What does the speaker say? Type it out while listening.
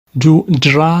do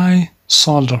dry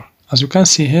solder. As you can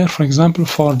see here, for example,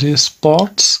 for these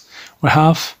ports, we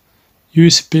have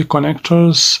USB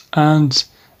connectors and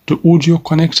the audio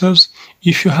connectors.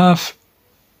 If you have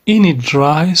any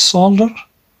dry solder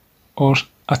or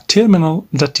a terminal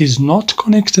that is not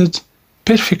connected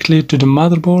perfectly to the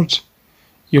motherboard,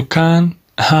 you can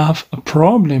have a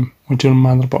problem with your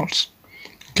motherboards.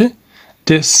 Okay,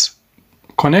 this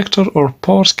connector or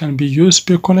ports can be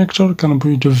USB connector, can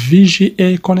be the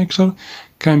VGA connector,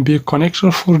 can be a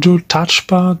connector for the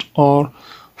touchpad or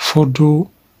for the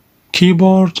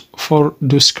keyboard, for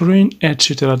the screen,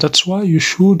 etc. That's why you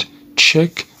should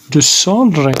check the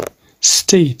soldering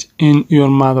state in your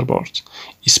motherboard,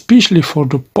 especially for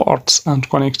the ports and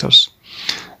connectors.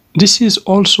 This is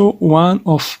also one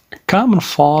of common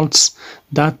faults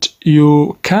that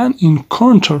you can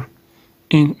encounter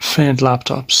in failed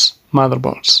laptops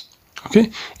motherboards, okay,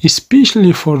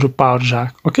 especially for the power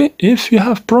jack. Okay, if you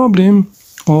have problem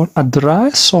or a dry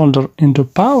solder in the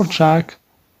power jack,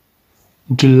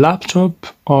 the laptop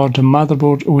or the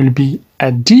motherboard will be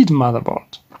a dead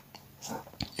motherboard.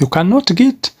 You cannot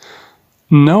get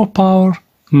no power,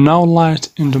 no light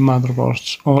in the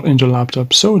motherboard or in the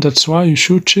laptop. So that's why you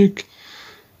should check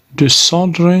the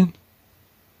soldering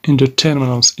in the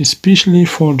terminals, especially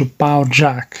for the power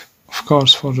jack, of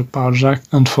course, for the power jack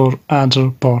and for other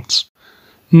ports.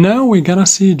 Now we're gonna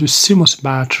see the CMOS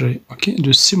battery. Okay,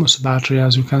 the CMOS battery,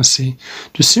 as you can see,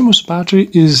 the CMOS battery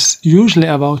is usually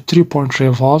about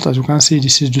 3.3 volt. As you can see,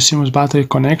 this is the CMOS battery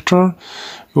connector.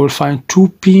 You will find 2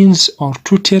 pins or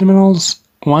 2 terminals,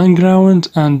 1 ground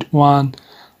and 1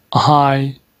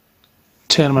 high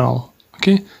terminal.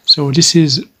 Okay, so this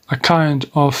is a kind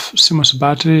of CMOS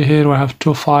battery. Here we have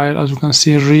 2 wires, as you can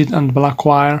see, red and black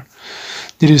wire.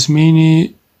 There is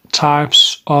many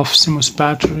types of CMOS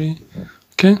battery.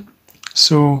 Okay,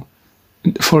 so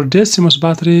for this CMOS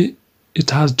battery,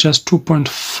 it has just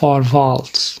 2.4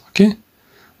 volts. Okay,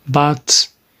 but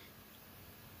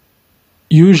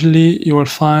usually you will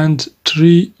find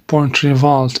 3.3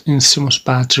 volt in CMOS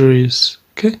batteries.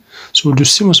 Okay, so the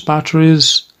CMOS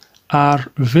batteries are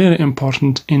very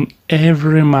important in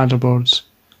every motherboard,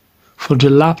 for the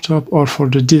laptop or for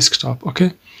the desktop.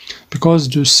 Okay, because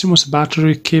the CMOS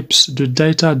battery keeps the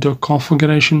data, the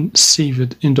configuration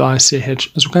saved in the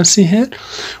ICH. As you can see here,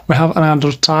 we have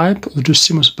another type of the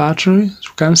CMOS battery, as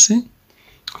you can see.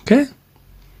 Okay,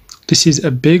 this is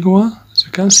a big one, as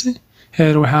you can see.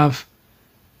 Here we have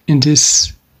in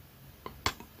this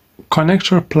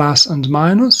connector plus and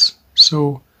minus.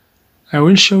 So I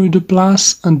will show you the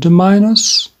plus and the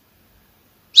minus.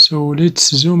 So let's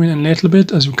zoom in a little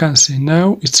bit. As you can see,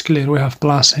 now it's clear. We have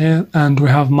plus here and we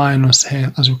have minus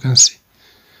here, as you can see.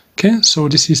 Okay, so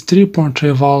this is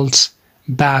 3.3 volts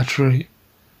battery.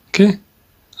 Okay,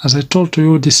 as I told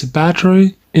you, this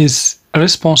battery is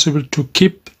responsible to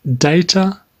keep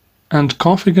data and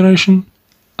configuration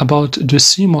about the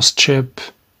CMOS chip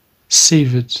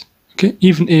saved. Okay,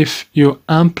 even if you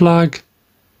unplug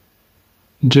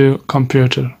the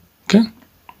computer. Okay,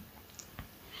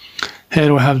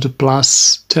 here we have the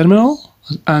plus terminal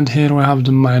and here we have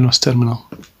the minus terminal.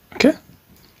 Okay,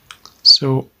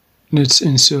 so let's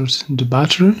insert the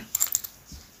battery.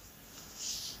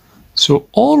 So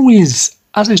always,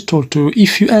 as I told you,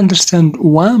 if you understand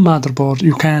one motherboard,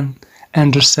 you can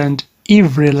understand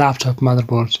every laptop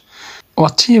motherboard,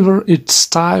 whatever its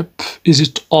type, is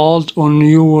it old or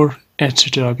newer,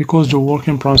 etc., because the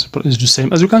working principle is the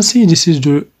same. As you can see, this is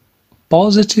the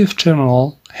positive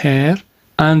terminal here,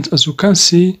 and as you can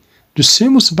see, the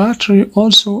CMOS battery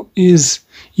also is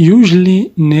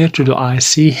usually near to the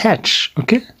ICH.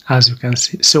 Okay, as you can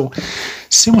see. So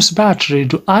CMOS battery,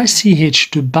 the ICH,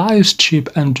 the BIOS chip,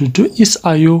 and the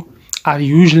SIO are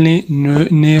usually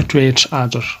near to each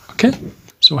other. Okay,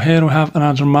 so here we have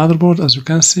another motherboard. As you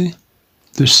can see,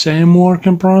 the same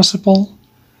working principle.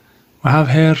 We have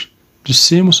here the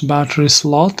CMOS battery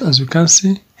slot. As you can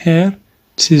see here,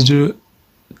 this is the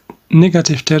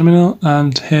negative terminal,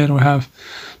 and here we have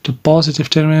the positive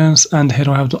terminals, and here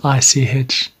we have the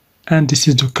ICH, and this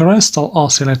is the crystal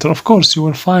oscillator. Of course, you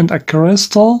will find a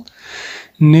crystal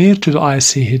near to the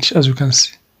ICH. As you can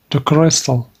see, the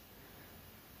crystal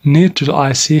near to the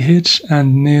ICH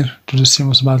and near to the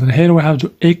CMOS battery. Here we have the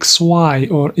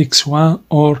XY or X1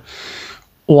 or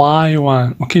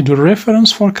Y1. Okay, the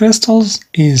reference for crystals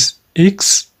is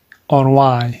X or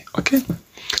Y. Okay,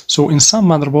 so in some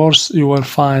motherboards you will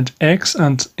find X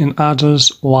and in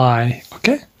others Y.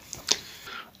 Okay,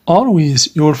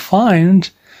 always you will find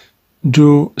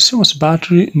the CMOS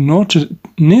battery not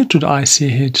near to the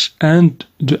ICH, and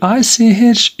the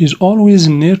ICH is always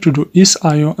near to the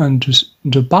SIO and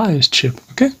the BIOS chip.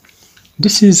 Okay,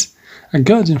 This is a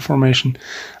good information.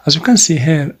 As you can see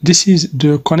here, this is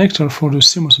the connector for the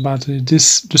CMOS battery. The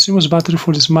CMOS battery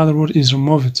for this motherboard is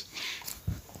removed.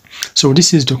 So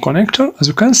this is the connector, as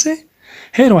you can see.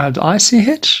 Here we have the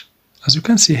ICH, as you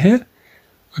can see here.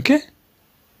 Okay.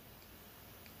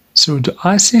 So the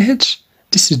ICH,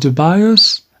 this is the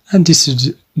BIOS, and this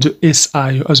is the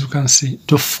SIO, as you can see.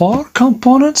 The 4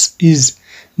 components is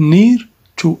near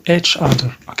to each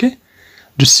other. Okay.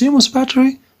 The CMOS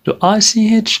battery, the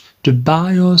ICH, the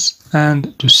BIOS,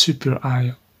 and the Super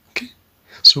IO. Okay,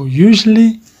 so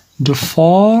usually the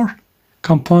 4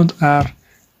 components are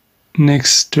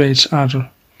next to each other.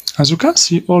 As you can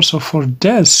see, also for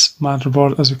this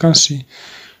motherboard, as you can see,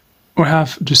 we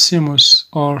have the CMOS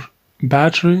or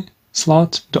battery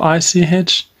slot, the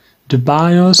ICH, the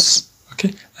BIOS,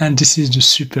 okay, and this is the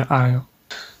Super IO.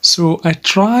 So I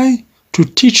try to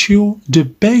teach you the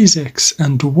basics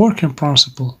and the working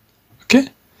principle. Okay.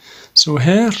 So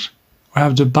here we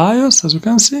have the BIOS, as you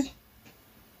can see.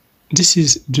 This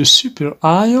is the Super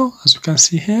IO, as you can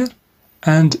see here,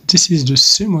 and this is the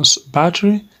CMOS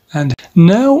battery. And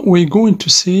now we're going to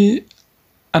see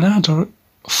another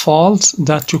fault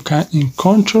that you can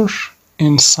encounter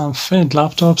in some failed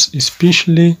laptops,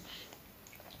 especially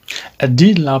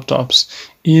dead laptops,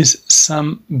 is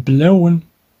some blown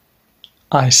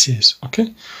ICs.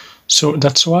 Okay. So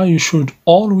that's why you should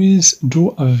always do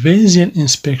a visual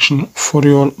inspection for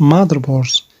your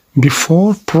motherboards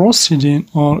before proceeding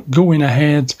or going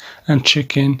ahead and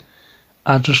checking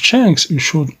other checks. You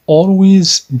should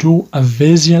always do a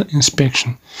visual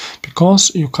inspection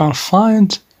because you can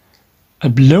find a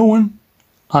blown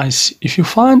IC. If you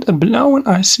find a blown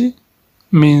IC,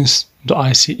 means the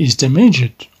IC is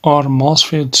damaged, or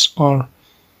MOSFETs or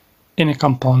any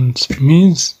component,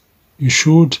 means you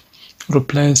should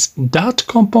replace that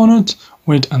component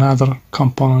with another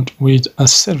component with a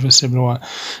serviceable one.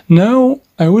 Now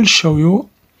I will show you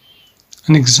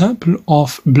an example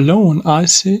of blown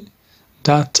IC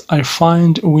that I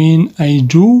find when I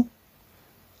do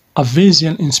a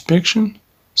visual inspection.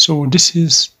 So this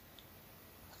is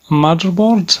a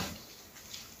motherboard,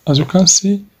 as you can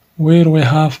see, where we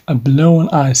have a blown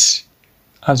IC.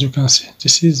 As you can see,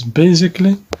 this is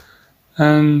basically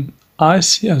an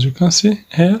IC, as you can see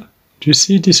here. Do you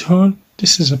see this hole?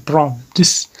 This is a problem.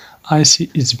 This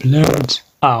IC is blown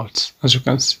out, as you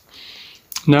can see.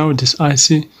 Now this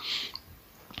IC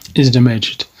is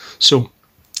damaged. So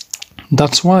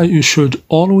that's why you should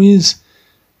always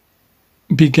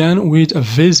begin with a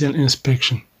visual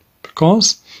inspection,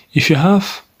 because if you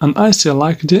have an IC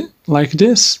like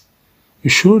this, you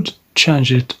should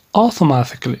change it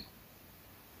automatically.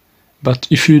 But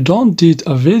if you don't did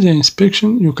a visual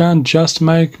inspection, you can just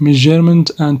make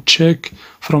measurement and check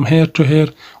from here to here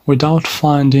without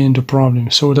finding the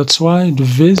problem. So that's why the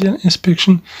visual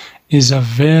inspection is a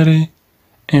very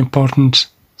important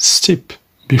step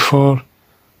before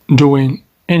doing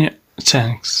any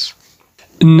things.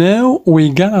 Now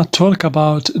we're gonna talk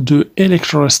about the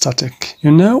electrostatic.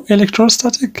 You know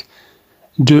electrostatic?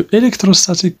 The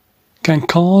electrostatic can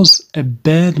cause a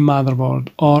bad motherboard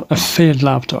or a failed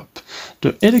laptop.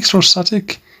 The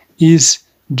electrostatic is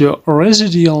the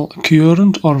residual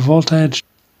current or voltage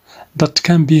that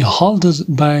can be held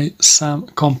by some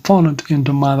component in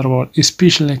the motherboard,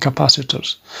 especially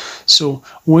capacitors. So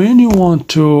when you want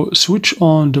to switch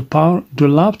on the power, the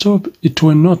laptop, it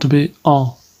will not be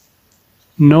on.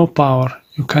 No power.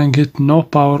 You can get no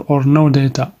power or no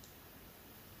data,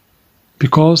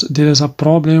 because there is a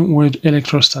problem with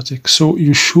electrostatic. So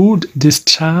you should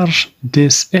discharge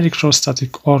this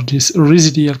electrostatic or this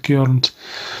residual current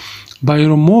by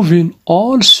removing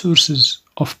all sources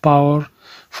of power.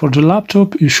 For the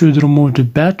laptop, you should remove the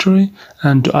battery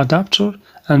and the adapter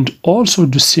and also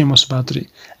the CMOS battery,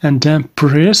 and then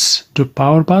press the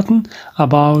power button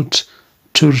about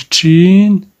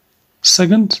 13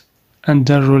 seconds and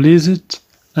then release it,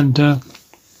 and then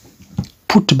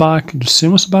put back the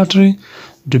CMOS battery,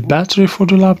 the battery for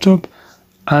the laptop,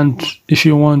 and if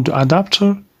you want the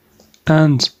adapter,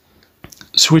 and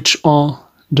switch on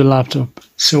the laptop.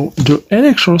 So the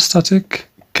electrostatic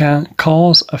can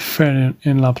cause a failure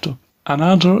in laptop.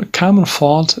 Another common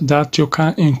fault that you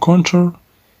can encounter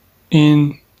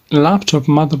in laptop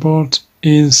motherboard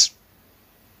is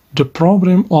the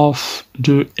problem of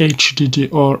the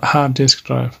HDD or hard disk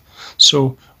drive.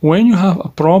 So when you have a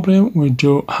problem with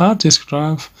your hard disk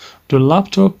drive, the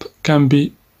laptop can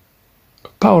be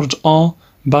powered on,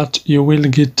 but you will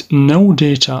get no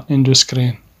data in the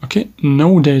screen. Okay,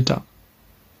 no data.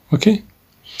 Okay,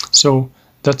 so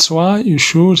that's why you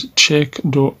should check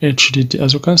the HDD.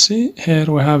 As you can see here,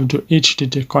 we have the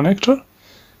HDD connector.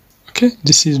 Okay. Okay,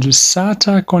 this is the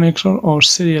SATA connector or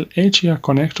serial HER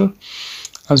connector,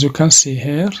 as you can see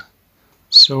here.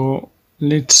 So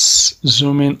let's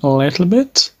zoom in a little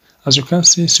bit. As you can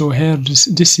see, so here this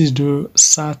is the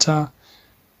SATA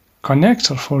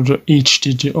connector for the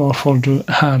HDD or for the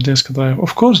hard disk drive.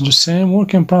 Of course, the same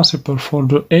working principle for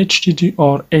the HDD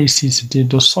or ACCD,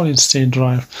 the solid state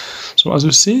drive. So as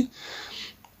you see,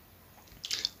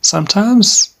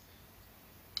 sometimes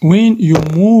when you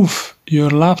move your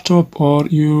laptop or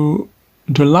the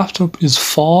laptop is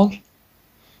full,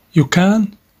 you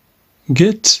can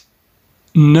get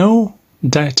no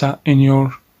data in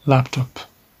your laptop.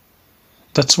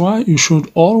 That's why you should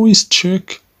always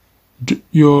check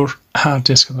your hard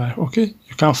disk drive. Okay,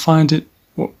 you can find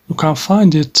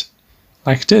it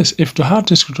like this. If the hard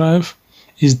disk drive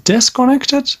is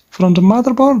disconnected from the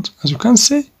motherboard, as you can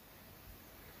see,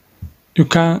 you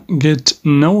can get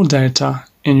no data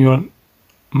in your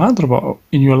motherboard,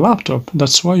 in your laptop.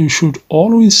 That's why you should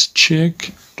always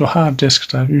check the hard disk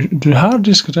drive. The hard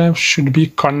disk drive should be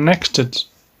connected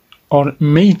or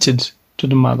mated to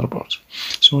the motherboard.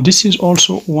 So this is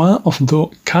also one of the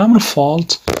common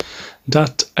faults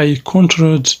that I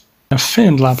encountered in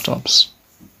failed laptops.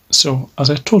 So as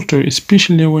I told you,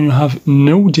 especially when you have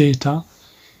no data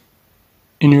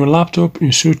in your laptop,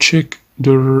 you should check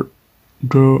the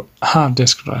hard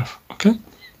disk drive. Okay,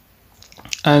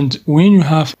 and when you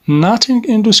have nothing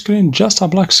in the screen, just a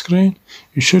black screen,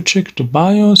 you should check the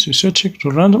BIOS, you should check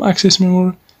the random access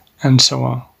memory, and so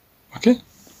on. Okay,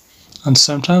 and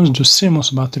sometimes the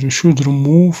CMOS battery should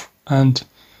remove and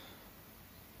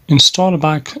install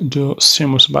back the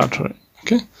CMOS battery.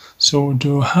 Okay, so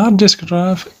the hard disk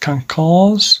drive can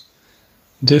cause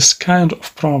this kind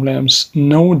of problems,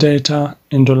 no data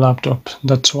in the laptop.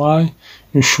 That's why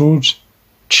you should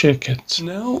check it.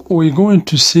 Now we're going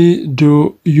to see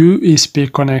the USB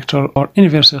connector or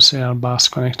universal serial bus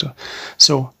connector.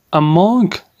 So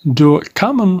among the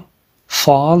common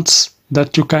faults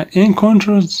that you can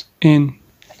encounter in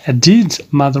dead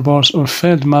motherboards or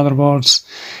failed motherboards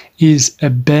is a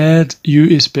bad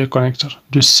USB connector,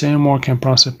 the same working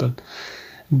principle.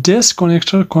 This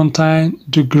connector contains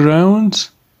the ground,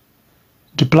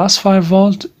 the plus 5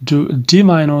 volt, the D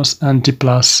minus and D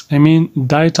plus. I mean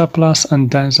data plus and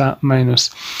data minus.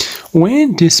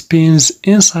 When these pins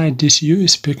inside this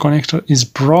USB connector is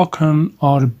broken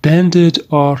or bended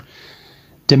or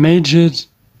damaged,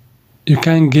 you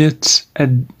can get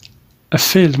a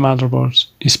failed motherboard,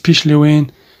 especially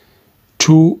when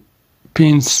two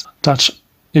pins touch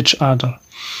each other.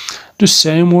 The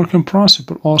same working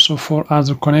principle also for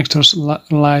other connectors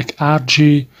like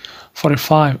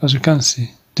RG45. As you can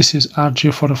see, this is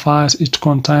RG45. It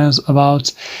contains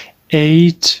about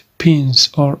 8 pins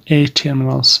or 8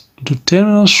 terminals. The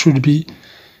terminals should be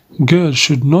good,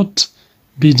 should not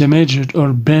be damaged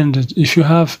or bended. If you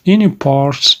have any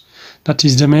parts that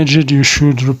is damaged, you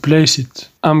should replace it.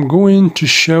 I'm going to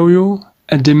show you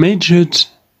a damaged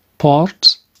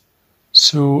part.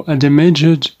 So a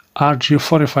damaged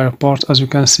RG45 port, as you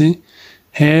can see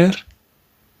here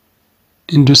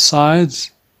in the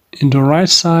sides, in the right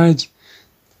side,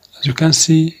 as you can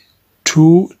see,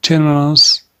 2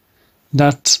 terminals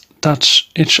that touch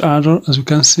each other. As you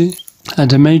can see, a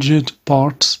damaged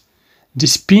part.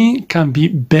 This pin can be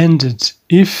bended.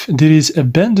 If there is a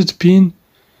bended pin,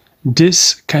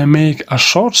 this can make a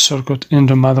short circuit in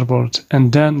the motherboard,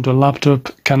 and then the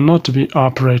laptop cannot be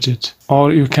operated,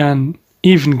 or you can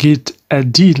even get a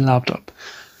dead laptop.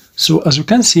 So as you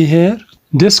can see here,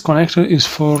 this connector is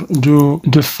for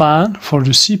the fan for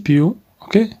the CPU.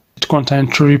 Okay, it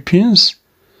contains 3 pins.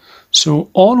 So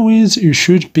always you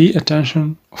should pay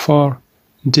attention for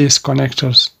these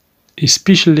connectors,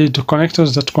 especially the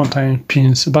connectors that contain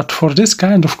pins. But for this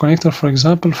kind of connector, for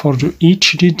example, for the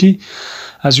HDD,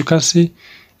 as you can see,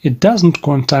 it doesn't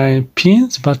contain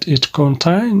pins, but it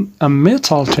contains a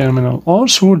metal terminal.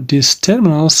 Also, these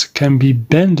terminals can be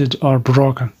bended or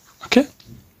broken. Okay,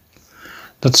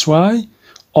 that's why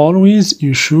always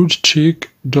you should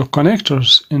check the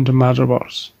connectors in the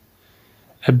motherboards.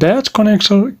 A bad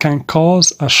connector can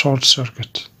cause a short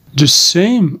circuit. The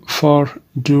same for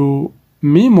the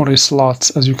memory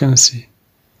slots. As you can see,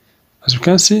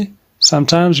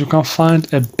 sometimes you can find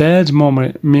a bad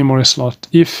memory slot.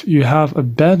 If you have a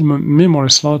bad memory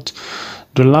slot,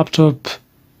 the laptop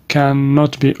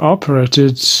cannot be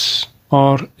operated,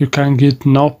 or you can get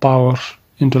no power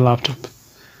in the laptop.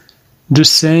 The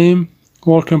same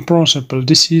working principle.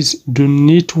 This is the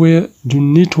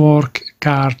network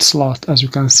card slot. As you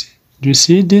can see, do you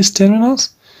see these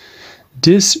terminals?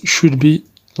 This should be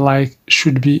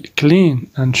clean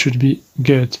and should be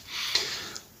good.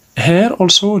 Here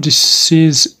also, this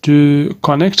is the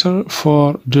connector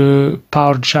for the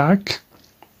power jack.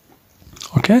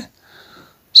 Okay,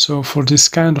 so for this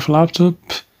kind of laptop,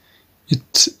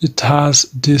 it has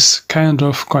this kind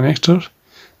of connector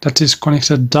that is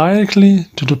connected directly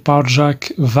to the power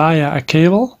jack via a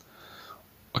cable.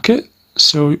 Okay,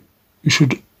 so you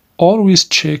should always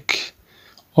check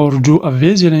or do a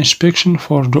visual inspection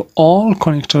for all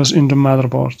connectors in the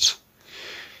motherboard.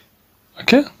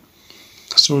 Okay,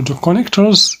 so the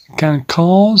connectors can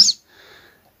cause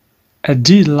a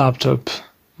dead laptop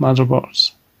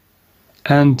motherboard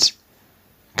and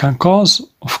can cause,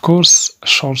 of course,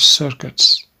 short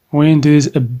circuits. When there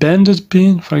is a bended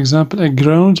pin, for example, a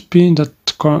ground pin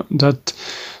that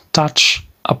touch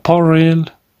a power rail,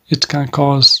 it can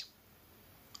cause,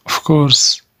 of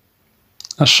course,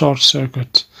 a short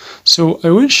circuit. So I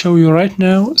will show you right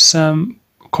now some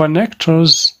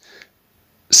connectors,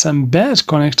 some bad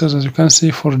connectors. As you can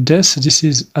see, for this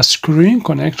is a screen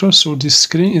connector. So this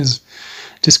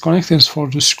connector is for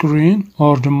the screen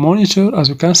or the monitor. As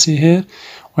you can see here,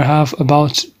 we have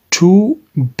about 2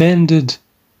 bended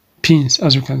pins.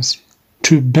 As you can see,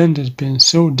 2 bended pins.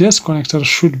 So this connector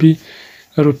should be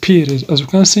repaired. As you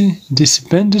can see, these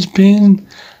bended pins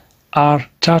are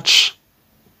touch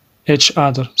each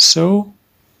other, so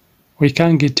we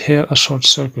can get here a short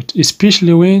circuit,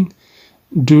 especially when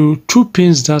the 2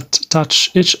 pins that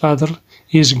touch each other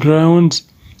is ground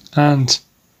and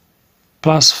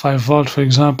plus 5 volt, for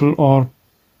example, or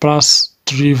plus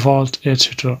 3 volt,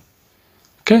 etc.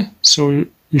 Okay, so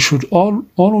you should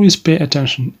always pay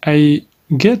attention. I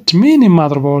get many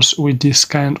motherboards with this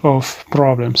kind of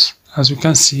problems. As you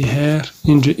can see here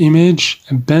in the image,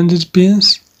 bended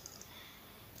pins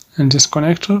and this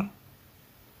connector.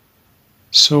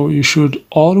 So you should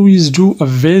always do a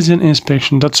visual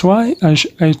inspection. That's why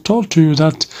I told to you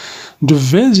that the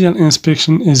visual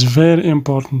inspection is very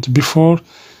important before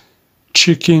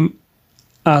checking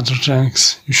other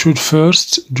things. You should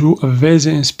first do a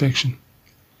visual inspection.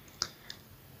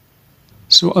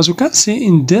 So as you can see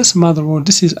in this motherboard,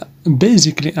 this is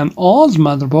basically an old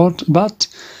motherboard, but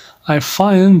I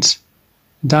find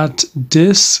that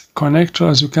this connector,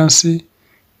 as you can see,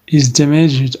 is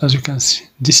damaged. As you can see,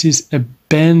 this is a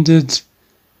bended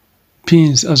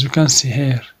pins. As you can see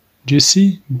here, do you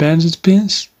see bended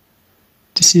pins?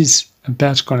 This is a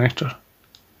bad connector.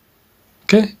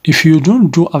 Okay, if you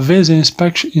don't do a visual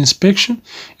inspection,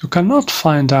 you cannot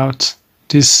find out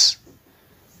this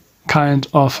kind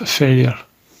of failure.